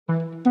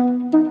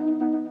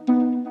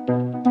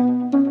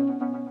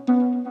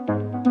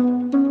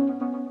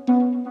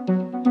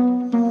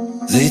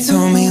They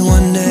told me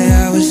one day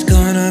I was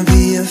gonna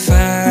be a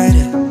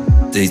fighter.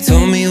 They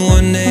told me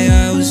one day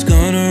I was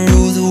gonna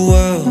rule the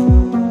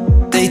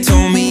world. They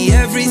told me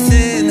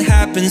everything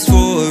happens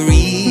for a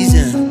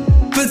reason.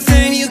 But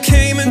then you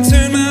came and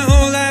turned my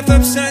whole life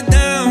upside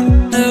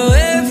down. Now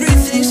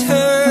everything's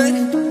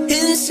hurting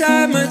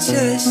inside my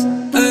chest.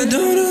 I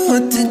don't know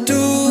what to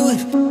do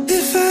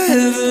if I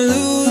ever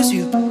lose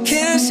you.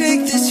 Can't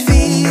shake this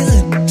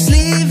feeling, it's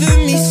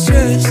leaving me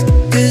stressed.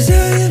 'Cause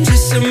I am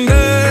just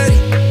somebody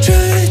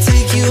trying to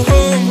take you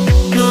home.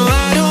 No,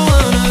 I don't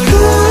wanna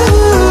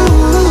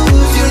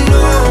lose you,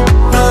 no.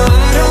 No,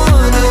 I don't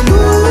wanna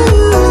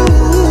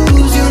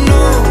lose you,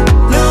 no.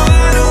 No,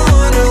 I don't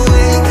wanna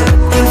wake up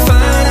and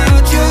find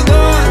out you're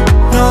gone.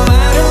 No,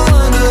 I don't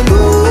wanna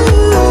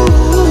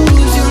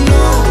lose you,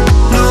 no.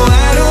 No,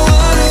 I don't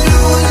wanna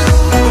lose you.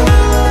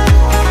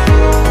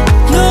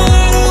 No,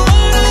 I don't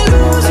wanna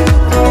lose you.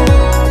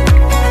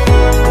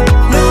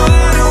 No,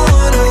 I don't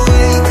wanna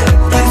wake up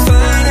and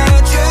find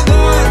out you're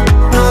gone.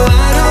 No,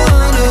 I don't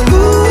wanna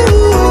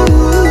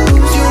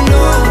lose you,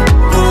 no.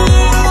 No,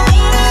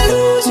 I don't wanna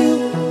lose you.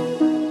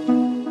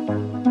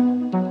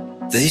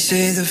 They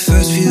say the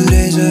first few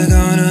days are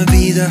gonna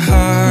be the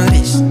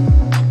hardest,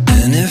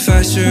 and if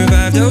I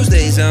survive those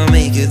days I'll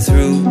make it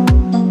through.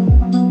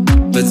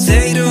 But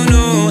they don't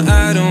know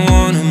I don't